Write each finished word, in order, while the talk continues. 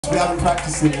We haven't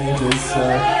practiced in ages, so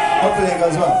hopefully it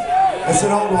goes well. It's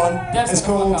an old one. Yes, it's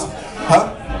called...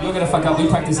 Huh? You're gonna fuck up. We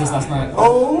practiced this last night.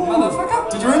 Oh! Motherfucker!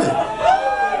 Did you really?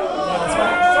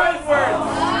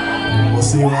 We'll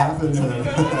see what happens then.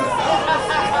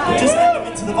 We're just getting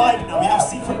into the vibe now. We have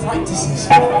secret practices.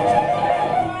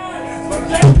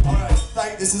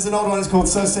 Alright, this is an old one. It's called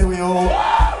So Say We All.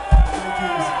 Thank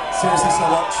you seriously so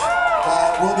much.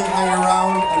 We'll be hanging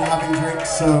around and having drinks,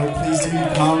 so please do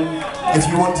come. If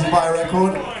you want to buy a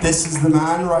record, this is the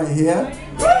man right here.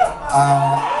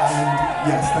 And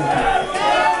yes, thank you.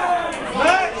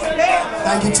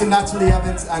 Thank you to Natalie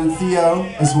Evans and Theo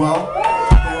as well.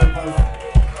 They were both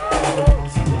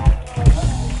awesome.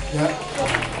 Yeah?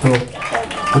 Cool.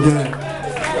 We're doing it.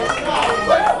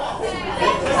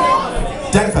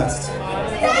 Denfest.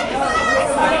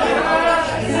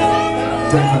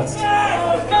 Denfest.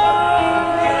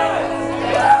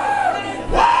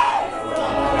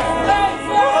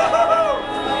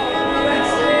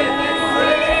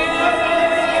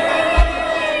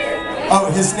 Oh,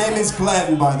 his name is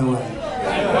Glenn, by the way.